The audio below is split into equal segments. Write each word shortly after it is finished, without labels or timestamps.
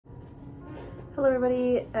Hello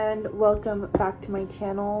everybody and welcome back to my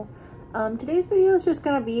channel. Today's video is just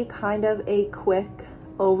going to be kind of a quick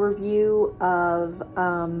overview of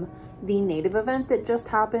the native event that just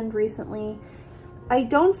happened recently. I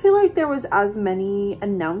don't feel like there was as many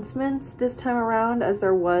announcements this time around as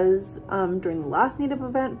there was during the last native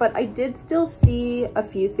event, but I did still see a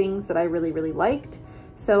few things that I really liked.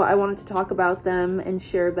 So I wanted to talk about them and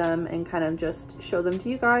share them and kind of just show them to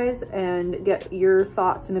you guys and get your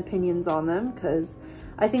thoughts and opinions on them, because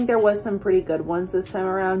I think there was some pretty good ones this time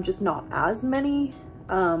around, just not as many.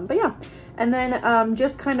 But yeah, and then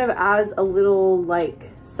just kind of as a little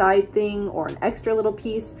like side thing or an extra little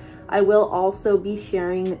piece, I will also be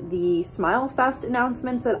sharing the Smilefest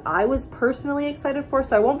announcements that I was personally excited for.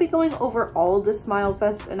 So I won't be going over all of the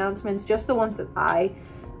Smilefest announcements, just the ones that I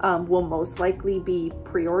will most likely be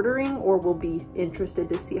pre-ordering or will be interested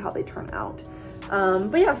to see how they turn out.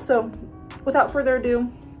 But yeah, so without further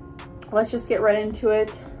ado, let's just get right into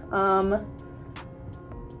it.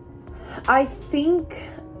 I think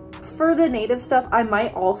for the native stuff, I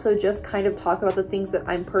might also just kind of talk about the things that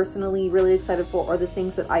I'm personally really excited for, or the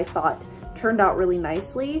things that I thought turned out really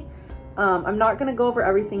nicely. I'm not going to go over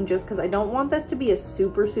everything just because I don't want this to be a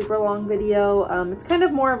super long video. It's kind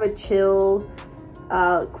of more of a chill,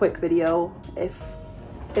 quick video, if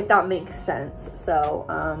that makes sense. So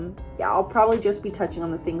yeah, I'll probably just be touching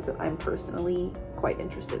on the things that I'm personally quite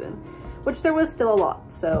interested in, which there was still a lot.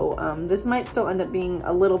 So this might still end up being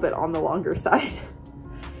a little bit on the longer side.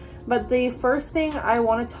 But the first thing I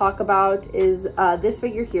want to talk about is this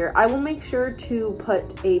figure here. I will make sure to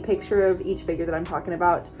put a picture of each figure that I'm talking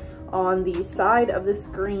about on the side of the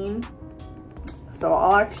screen. So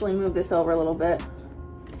I'll actually move this over a little bit.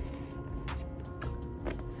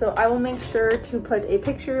 So I will make sure to put a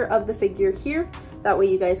picture of the figure here. That way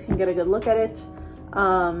you guys can get a good look at it.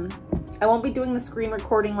 I won't be doing the screen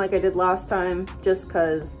recording like I did last time, just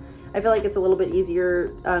because I feel like it's a little bit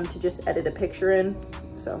easier to just edit a picture in.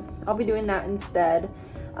 So I'll be doing that instead.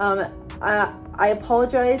 I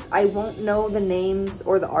apologize, I won't know the names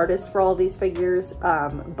or the artists for all of these figures,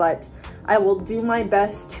 but I will do my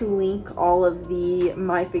best to link all of the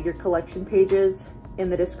My Figure Collection pages in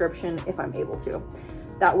the description if I'm able to.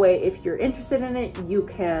 That way, if you're interested in it, you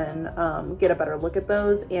can get a better look at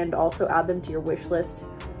those and also add them to your wish list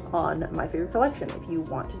on My Figure Collection if you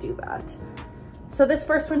want to do that. So this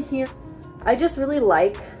first one here, I just really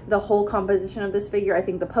like the whole composition of this figure. I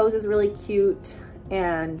think the pose is really cute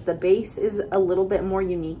and the base is a little bit more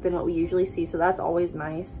unique than what we usually see, so that's always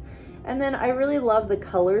nice. And then I really love the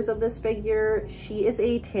colors of this figure. She is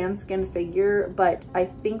a tan skin figure, but I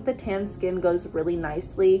think the tan skin goes really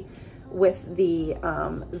nicely with the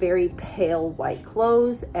very pale white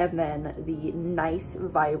clothes and then the nice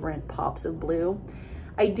vibrant pops of blue.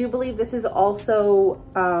 I do believe this is also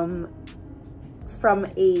from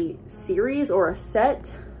a series or a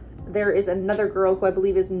set. There is another girl who I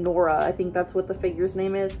believe is Nora, I think that's what the figure's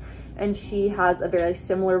name is, and she has a very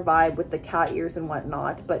similar vibe with the cat ears and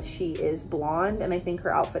whatnot, but she is blonde and I think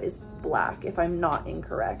her outfit is black, if I'm not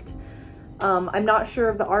incorrect. I'm not sure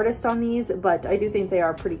of the artist on these, but I do think they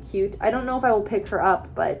are pretty cute. I don't know if I will pick her up,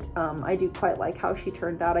 but I do quite like how she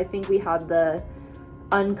turned out. I think we had the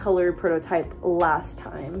uncolored prototype last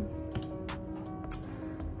time.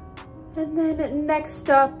 And then next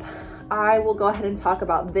up, I will go ahead and talk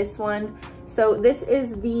about this one. So this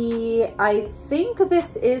is I think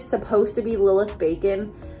this is supposed to be Lilith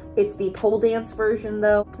Bacon. It's the pole dance version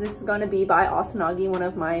though. This is going to be by Asanagi, one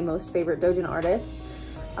of my most favorite doujin artists.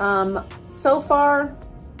 So far,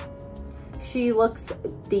 she looks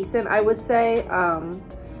decent, I would say.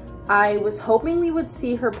 I was hoping we would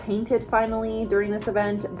see her painted finally during this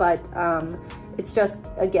event, but it's just,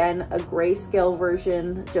 again, a grayscale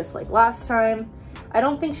version, just like last time. I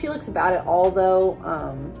don't think she looks bad at all though,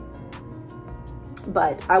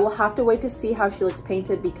 but I will have to wait to see how she looks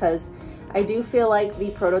painted, because I do feel like the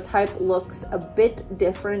prototype looks a bit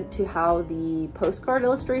different to how the postcard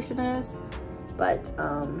illustration is. But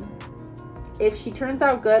if she turns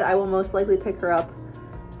out good, I will most likely pick her up.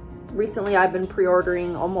 Recently, I've been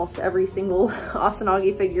pre-ordering almost every single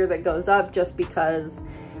Asanagi figure that goes up, just because,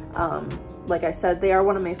 like I said, they are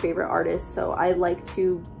one of my favorite artists, so I like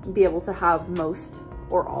to be able to have most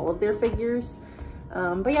or all of their figures.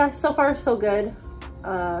 But yeah, so far so good,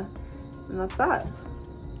 and that's that.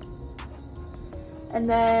 And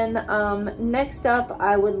then next up,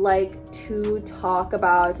 I would like to talk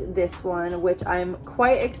about this one, which I'm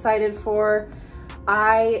quite excited for.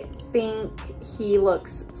 I think he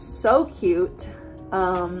looks so cute.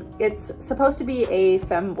 It's supposed to be a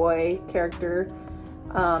femboy character,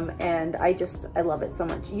 And I love it so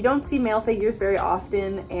much. You don't see male figures very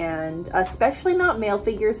often, and especially not male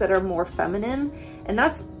figures that are more feminine, and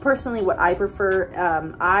that's personally what I prefer.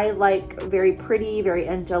 I like very pretty, very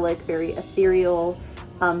angelic, very ethereal,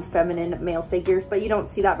 feminine male figures, but you don't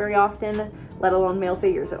see that very often, let alone male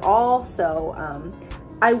figures at all. So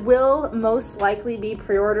I will most likely be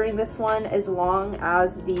pre-ordering this one as long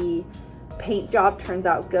as the paint job turns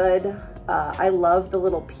out good. I love the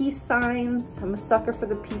little peace signs. I'm a sucker for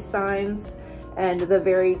the peace signs and the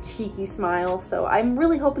very cheeky smile. So I'm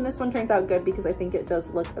really hoping this one turns out good because I think it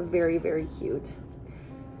does look very, very cute.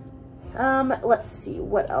 Let's see,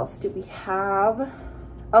 what else do we have?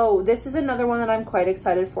 Oh, this is another one that I'm quite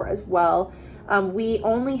excited for as well. We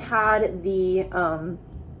only had the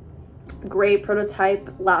gray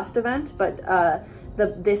prototype last event, but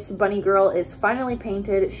this bunny girl is finally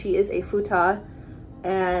painted. She is a futa,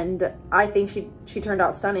 and I think she turned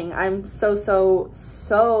out stunning. I'm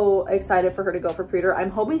so excited for her to go for pre-order.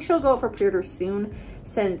 I'm hoping she'll go for pre-order soon,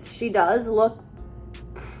 since she does look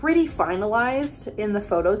pretty finalized in the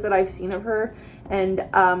photos that I've seen of her. And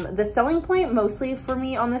the selling point mostly for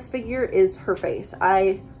me on this figure is her face.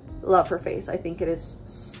 I love her face. I think it is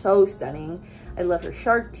so stunning. I love her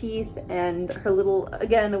shark teeth and her little,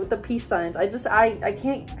 again, with the peace signs. I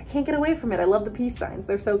can't get away from it. I love the peace signs.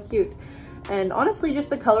 They're so cute. And honestly, just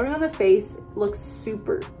the coloring on the face looks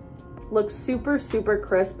super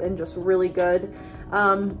crisp and just really good.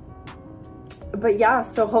 But yeah,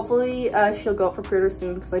 so hopefully she'll go up for pre-order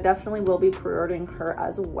soon, because I definitely will be pre-ordering her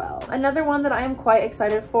as well. Another one that I am quite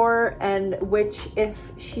excited for, and which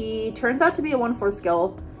if she turns out to be a 1/4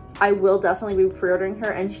 scale, I will definitely be pre-ordering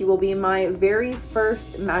her, and she will be my very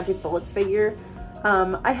first Magic Bullets figure.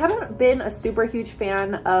 I haven't been a super huge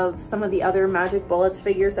fan of some of the other Magic Bullets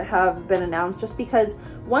figures that have been announced, just because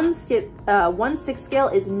 1/6 scale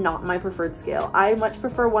is not my preferred scale. I much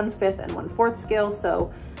prefer 1/5 and 1/4 scale,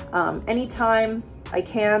 so anytime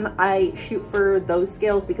I shoot for those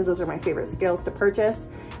scales, because those are my favorite scales to purchase.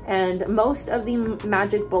 And most of the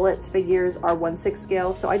Magic Bullets figures are 1/6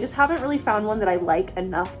 scale, so I just haven't really found one that I like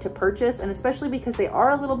enough to purchase, and especially because they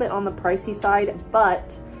are a little bit on the pricey side.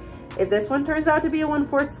 But if this one turns out to be a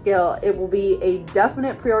 1/4 scale, it will be a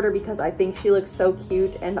definite pre-order, because I think she looks so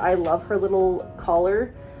cute, and I love her little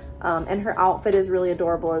collar. And her outfit is really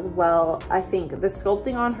adorable as well. I think the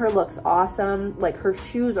sculpting on her looks awesome. Like, her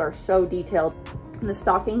shoes are so detailed, and the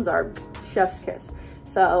stockings are chef's kiss.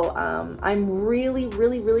 So I'm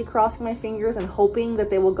really crossing my fingers and hoping that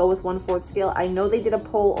they will go with 1/4 scale. I know they did a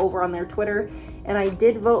poll over on their Twitter, and I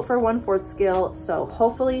did vote for 1/4 scale. So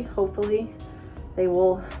hopefully they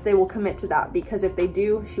will commit to that, because if they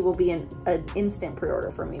do, she will be an instant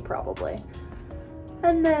pre-order for me probably.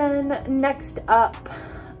 And then next up,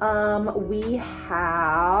 we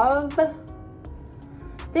have,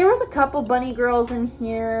 there was a couple bunny girls in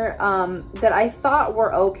here that I thought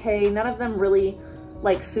were okay. None of them really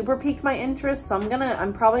like super piqued my interest, so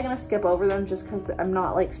I'm probably gonna skip over them just because I'm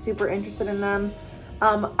not like super interested in them.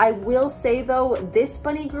 I will say though, this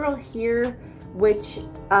bunny girl here, which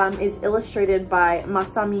is illustrated by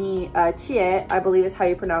Masami Chie, I believe is how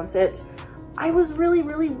you pronounce it. I was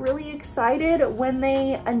really excited when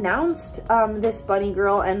they announced this bunny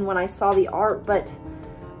girl and when I saw the art, but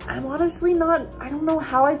I'm honestly not, I don't know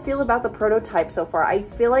how I feel about the prototype so far. I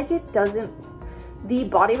feel like it doesn't, the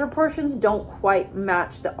body proportions don't quite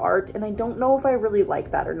match the art, and I don't know if I really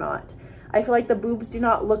like that or not. I feel like the boobs do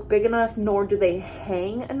not look big enough, nor do they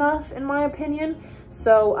hang enough in my opinion.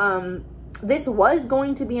 So this was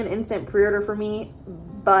going to be an instant pre-order for me,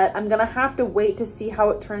 but I'm gonna have to wait to see how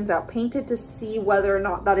it turns out painted to see whether or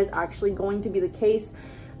not that is actually going to be the case,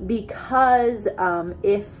 because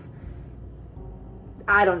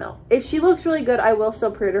I don't know. If she looks really good, I will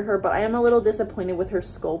still pre-order her, but I am a little disappointed with her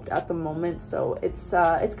sculpt at the moment, so it's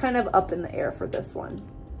kind of up in the air for this one.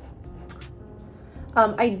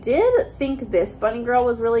 I did think this bunny girl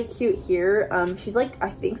was really cute here. She's like, I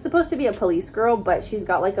think supposed to be a police girl, but she's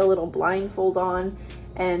got like a little blindfold on.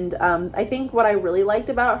 And I think what I really liked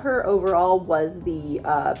about her overall was the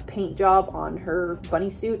paint job on her bunny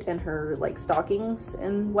suit and her like stockings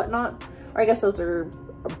and whatnot. Or I guess those are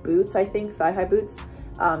boots, I think, thigh-high boots.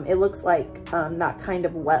 It looks like that kind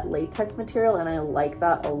of wet latex material, and I like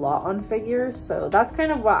that a lot on figures. So that's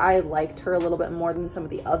kind of why I liked her a little bit more than some of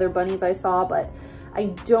the other bunnies I saw, but I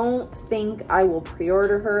don't think I will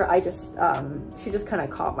pre-order her. I just, she just kind of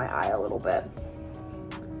caught my eye a little bit.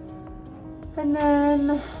 And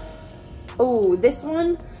then, oh, this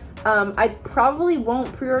one, I probably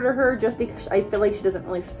won't pre-order her just because I feel like she doesn't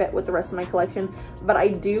really fit with the rest of my collection, but I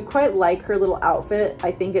do quite like her little outfit.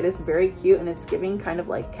 I think it is very cute, and it's giving kind of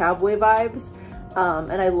like cowboy vibes.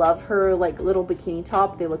 And I love her like little bikini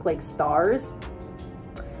top. They look like stars.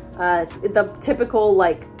 It's the typical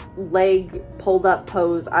like leg pulled up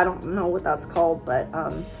pose. I don't know what that's called, but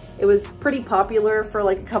it was pretty popular for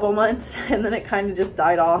like a couple months and then it kind of just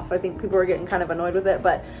died off. I think people were getting kind of annoyed with it,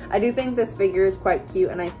 but I do think this figure is quite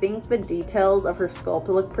cute, and I think the details of her sculpt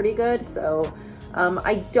look pretty good. So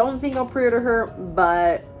I don't think I'll pre-order her,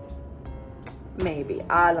 but maybe,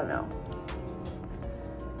 I don't know.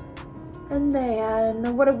 And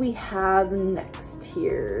then what do we have next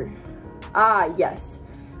here? Ah, yes.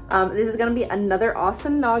 This is gonna be another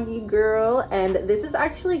Asanagi girl, and this is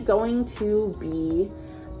actually going to be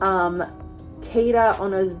Keita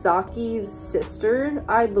Onozaki's sister,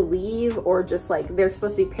 I believe, or just like they're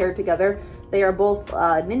supposed to be paired together. They are both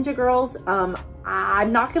ninja girls.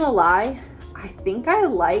 I'm not gonna lie, I think I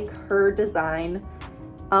like her design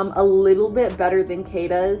a little bit better than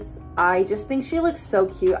Keita's. I just think she looks so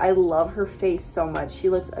cute. I love her face so much. She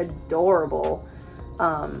looks adorable.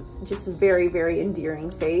 Just very, very endearing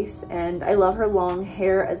face, and I love her long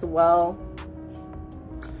hair as well.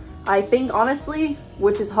 I think honestly,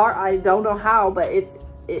 which is hard, I don't know how, but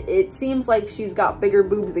it seems like she's got bigger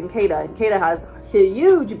boobs than Keita, and Keita has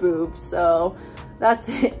huge boobs, so that's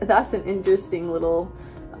an interesting little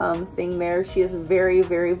thing there. She has very,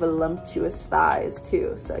 very voluptuous thighs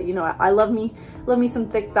too, so you know, I love me some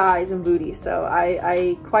thick thighs and booty, so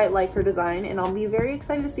I quite like her design, and I'll be very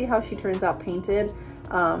excited to see how she turns out painted.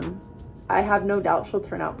 I have no doubt she'll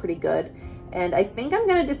turn out pretty good. And I think I'm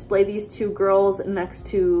gonna display these two girls next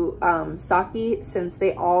to Saki, since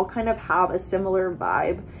they all kind of have a similar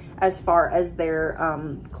vibe as far as their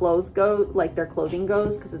clothes go, like their clothing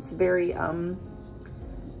goes, because it's very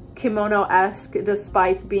kimono-esque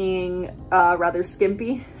despite being rather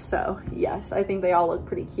skimpy. So yes, I think they all look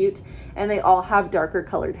pretty cute, and they all have darker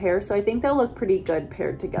colored hair, so I think they'll look pretty good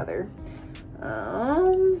paired together.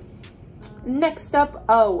 Next up,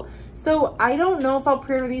 so I don't know if I'll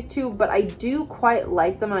pre-order these two, but I do quite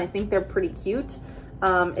like them, and I think they're pretty cute.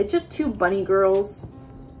 It's just two bunny girls,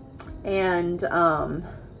 and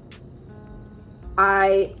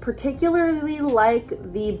I particularly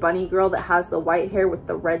like the bunny girl that has the white hair with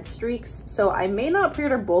the red streaks. So I may not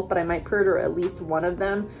pre-order both, but I might pre-order at least one of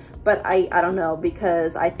them. But I don't know,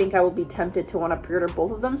 because I think I will be tempted to want to pre-order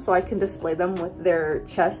both of them so I can display them with their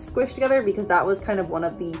chests squished together, because that was kind of one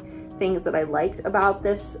of the things that I liked about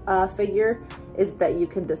this figure, is that you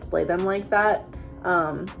can display them like that.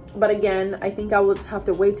 But again, I think I will just have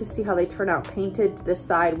to wait to see how they turn out painted to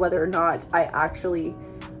decide whether or not I actually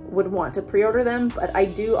would want to pre-order them. But I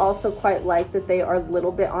do also quite like that they are a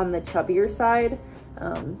little bit on the chubbier side.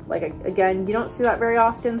 Like again, you don't see that very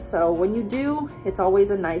often, so when you do, it's always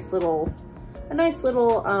a nice little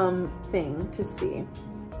thing to see.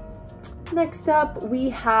 Next up, we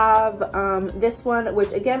have this one,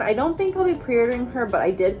 which again, I don't think I'll be pre-ordering her, but I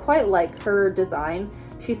did quite like her design.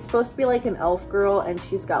 She's supposed to be like an elf girl, and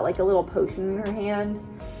she's got like a little potion in her hand,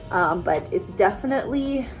 but it's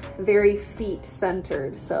definitely very feet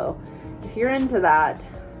centered. So if you're into that,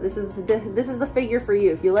 this is the figure for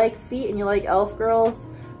you. If you like feet and you like elf girls,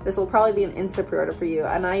 this will probably be an insta pre-order for you.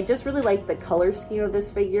 And I just really like the color scheme of this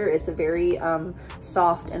figure. It's a very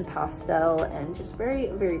soft and pastel and just very,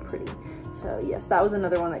 very pretty. So yes, that was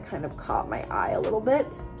another one that kind of caught my eye a little bit.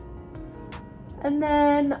 And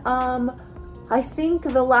then I think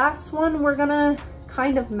the last one we're gonna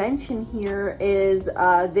kind of mention here is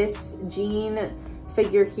this Jean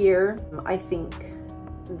figure here. I think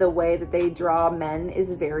the way that they draw men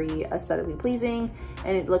is very aesthetically pleasing,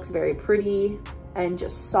 and it looks very pretty and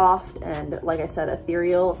just soft and, like I said,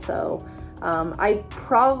 ethereal. So I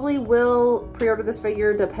probably will pre-order this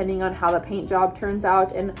figure depending on how the paint job turns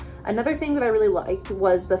out. And another thing that I really liked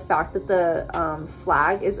was the fact that the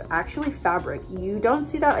flag is actually fabric. You don't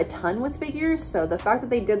see that a ton with figures, so the fact that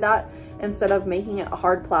they did that instead of making it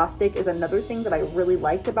hard plastic is another thing that I really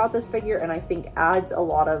liked about this figure, and I think adds a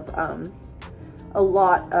lot of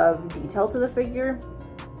detail to the figure,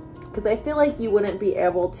 because I feel like you wouldn't be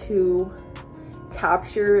able to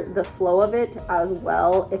capture the flow of it as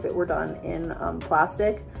well if it were done in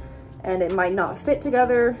plastic, and it might not fit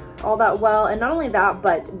together all that well. And not only that,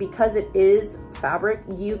 but because it is fabric,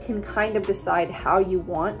 you can kind of decide how you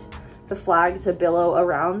want the flag to billow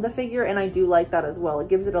around the figure, and I do like that as well. It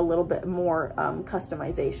gives it a little bit more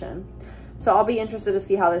customization. So I'll be interested to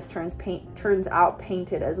see how this turns out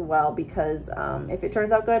painted as well, because if it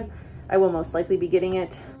turns out good, I will most likely be getting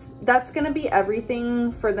it. That's gonna be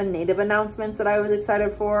everything for the native announcements that I was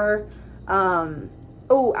excited for.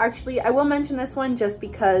 Oh, actually, I will mention this one just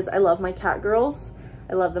because I love my cat girls.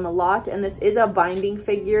 I love them a lot, and this is a binding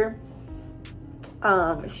figure.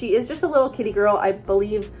 She is just a little kitty girl. I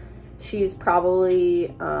believe she's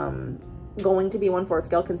probably going to be 1/4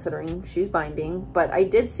 scale considering she's binding, but I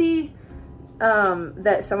did see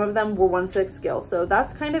that some of them were 1/6 scale, so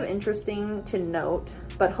that's kind of interesting to note.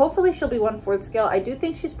 But hopefully she'll be 1/4 scale. I do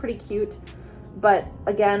think she's pretty cute, but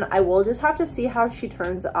again, I will just have to see how she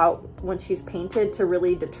turns out when she's painted to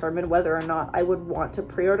really determine whether or not I would want to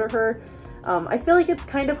pre-order her. I feel like it's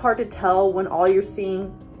kind of hard to tell when all you're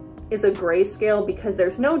seeing is a grayscale because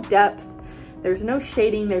there's no depth, there's no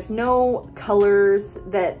shading, there's no colors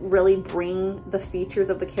that really bring the features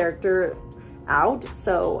of the character out.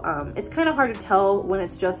 So it's kind of hard to tell when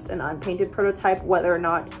it's just an unpainted prototype whether or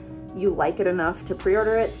not you like it enough to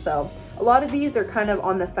pre-order it. So a lot of these are kind of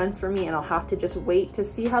on the fence for me, and I'll have to just wait to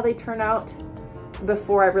see how they turn out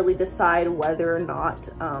before I really decide whether or not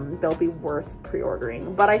they'll be worth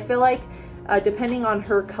pre-ordering. But I feel like depending on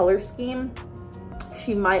her color scheme,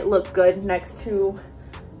 she might look good next to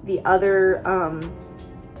the other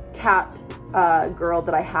cat girl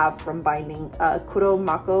that I have from binding.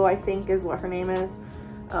 Kuromako, I think is what her name is.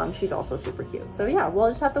 She's also super cute. So yeah, we'll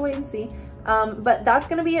just have to wait and see. But that's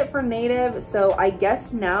gonna be it for native. So I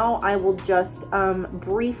guess now I will just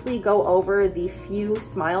briefly go over the few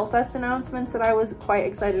Smilefest announcements that I was quite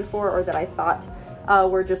excited for, or that I thought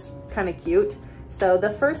were just kind of cute. So the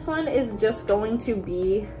first one is just going to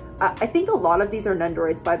be, I think a lot of these are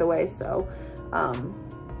Nendoroids, by the way, so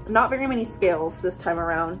not very many scales this time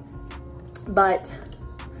around. But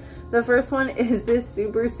the first one is this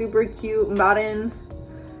super cute Marin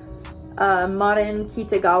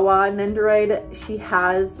Kitagawa Nendoroid. She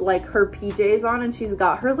has like her PJs on and she's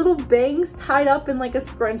got her little bangs tied up in like a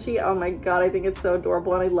scrunchie. Oh my god, I think it's so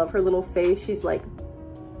adorable and I love her little face. She's like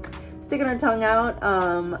sticking her tongue out.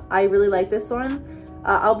 I really like this one.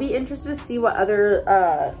 I'll be interested to see what other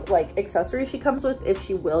like accessories she comes with, if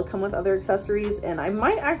she will come with other accessories, and I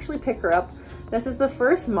might actually pick her up. This is the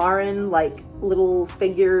first Marin like little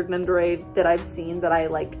figure Nendoroid that I've seen that I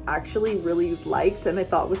like actually really liked and I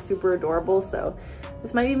thought was super adorable. So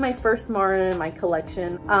this might be my first Marin in my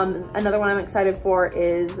collection. Another one I'm excited for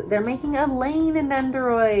is they're making a Lane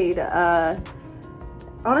Nendoroid.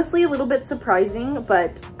 Honestly, a little bit surprising,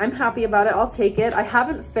 but I'm happy about it. I'll take it. I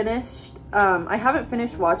haven't finished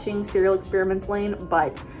watching Serial Experiments Lane,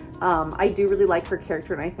 but I do really like her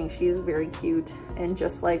character and I think she is very cute and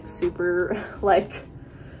just like super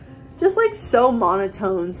just like so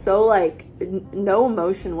monotone, so like no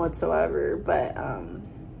emotion whatsoever. But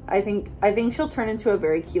I think she'll turn into a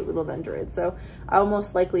very cute little Nendoroid, so I'll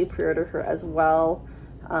most likely pre-order her as well.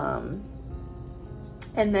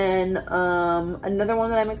 And then another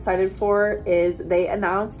one that I'm excited for is they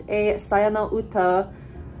announced a Sayano Uta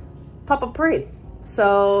pop-up parade.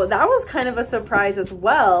 So that was kind of a surprise as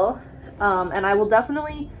well. And I will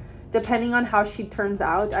definitely, depending on how she turns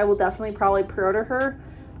out, I will definitely probably pre-order her.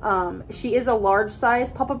 She is a large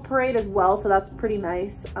size pop-up parade as well, so that's pretty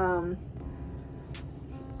nice.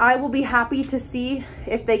 I will be happy to see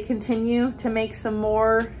if they continue to make some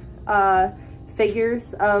more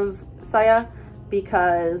figures of Saya,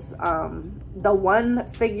 because the one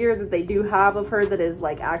figure that they do have of her that is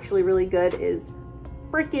like actually really good is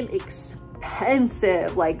freaking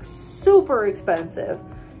expensive, like super expensive.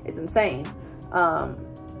 It's insane.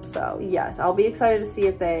 So yes, I'll be excited to see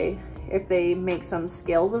if they make some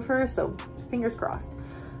scales of her, so fingers crossed.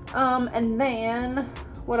 And then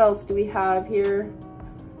what else do we have here?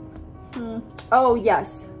 Oh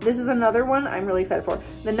yes, this is another one I'm really excited for.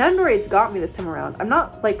 The Nendoroids got me this time around. I'm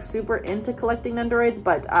not like super into collecting Nendoroids,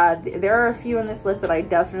 but there are a few in this list that I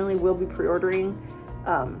definitely will be pre-ordering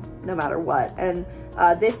no matter what. And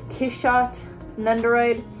this Kishot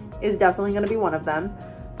Nendoroid is definitely going to be one of them.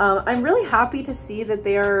 I'm really happy to see that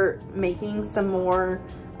they are making some more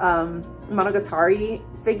Monogatari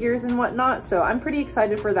figures and whatnot, so I'm pretty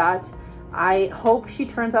excited for that. I hope she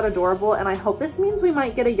turns out adorable, and I hope this means we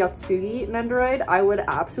might get a Yotsugi Nendoroid. I would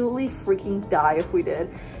absolutely freaking die if we did.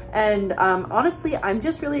 And honestly, I'm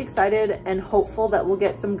just really excited and hopeful that we'll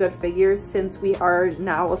get some good figures, since we are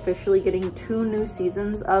now officially getting 2 new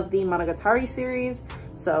seasons of the Monogatari series.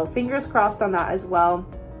 So fingers crossed on that as well.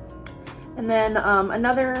 And then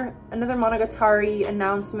another Monogatari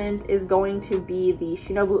announcement is going to be the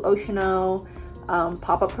Shinobu Oshino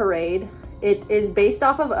pop-up parade. It is based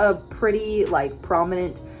off of a pretty like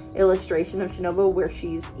prominent illustration of Shinobu where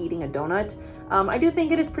she's eating a donut. I do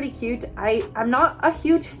think it is pretty cute. I'm not a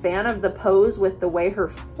huge fan of the pose with the way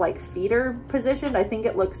her like feet are positioned. I think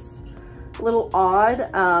it looks a little odd,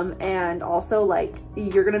 and also like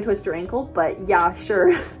you're gonna twist your ankle, but yeah,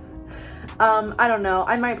 sure. I don't know.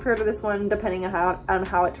 I might pre-order this one depending on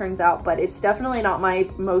how it turns out, but it's definitely not my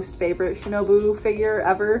most favorite Shinobu figure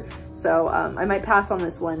ever. So I might pass on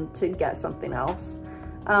this one to get something else.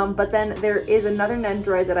 But then there is another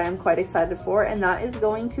Nendoroid that I am quite excited for, and that is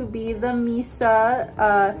going to be the Misa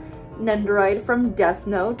Nendoroid from Death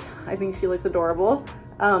Note. I think she looks adorable.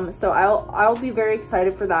 So I'll be very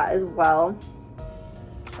excited for that as well.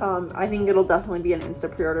 I think it'll definitely be an insta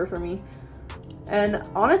pre-order for me. And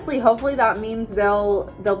honestly, hopefully that means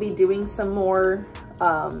they'll be doing some more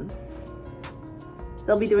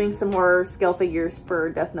scale figures for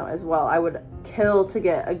Death Note as well. I would kill to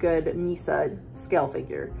get a good Misa scale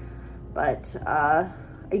figure, but I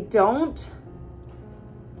don't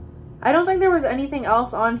think there was anything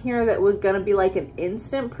else on here that was gonna be like an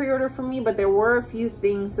instant pre-order for me, but there were a few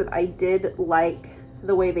things that I did like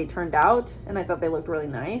the way they turned out, and I thought they looked really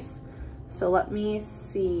nice. So let me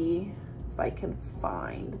see if I can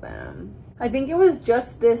find them. I think it was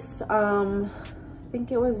just this Hatsune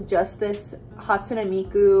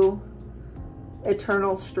Miku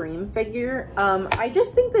Eternal Stream figure. I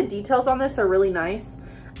just think the details on this are really nice.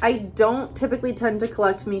 I don't typically tend to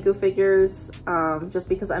collect Miku figures just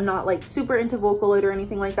because I'm not like super into Vocaloid or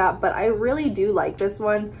anything like that, but I really do like this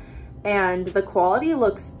one, and the quality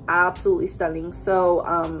looks absolutely stunning.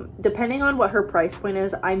 So depending on what her price point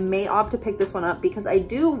is, I may opt to pick this one up because I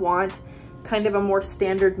do want kind of a more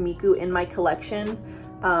standard Miku in my collection.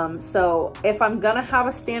 So if I'm gonna have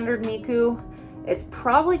a standard Miku, it's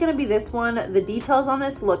probably gonna be this one. The details on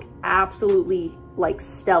this look absolutely like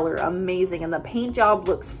stellar, amazing, and the paint job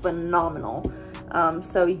looks phenomenal.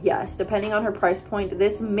 So yes, depending on her price point,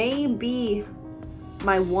 this may be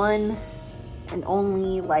my one and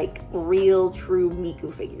only like real true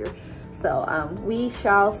Miku figure. So we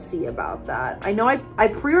shall see about that. I know I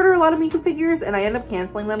pre-order a lot of Miku figures and I end up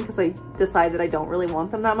canceling them because I decide that I don't really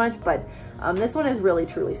want them that much, but this one is really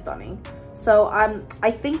truly stunning. So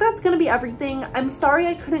I think that's gonna be everything. I'm sorry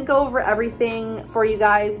I couldn't go over everything for you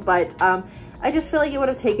guys, but I just feel like it would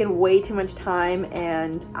have taken way too much time,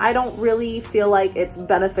 and I don't really feel like it's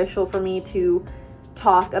beneficial for me to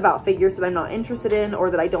talk about figures that I'm not interested in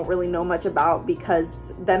or that I don't really know much about,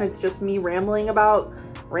 because then it's just me rambling about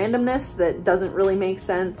randomness that doesn't really make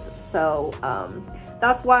sense. So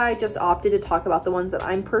that's why I just opted to talk about the ones that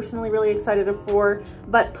I'm personally really excited for.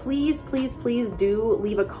 But please, please, please do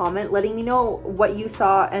leave a comment letting me know what you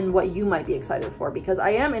saw and what you might be excited for, because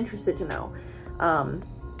I am interested to know.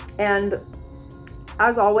 And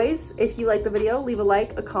as always, if you like the video, leave a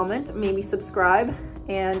like, a comment, maybe subscribe,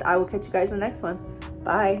 and I will catch you guys in the next one.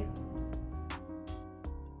 Bye.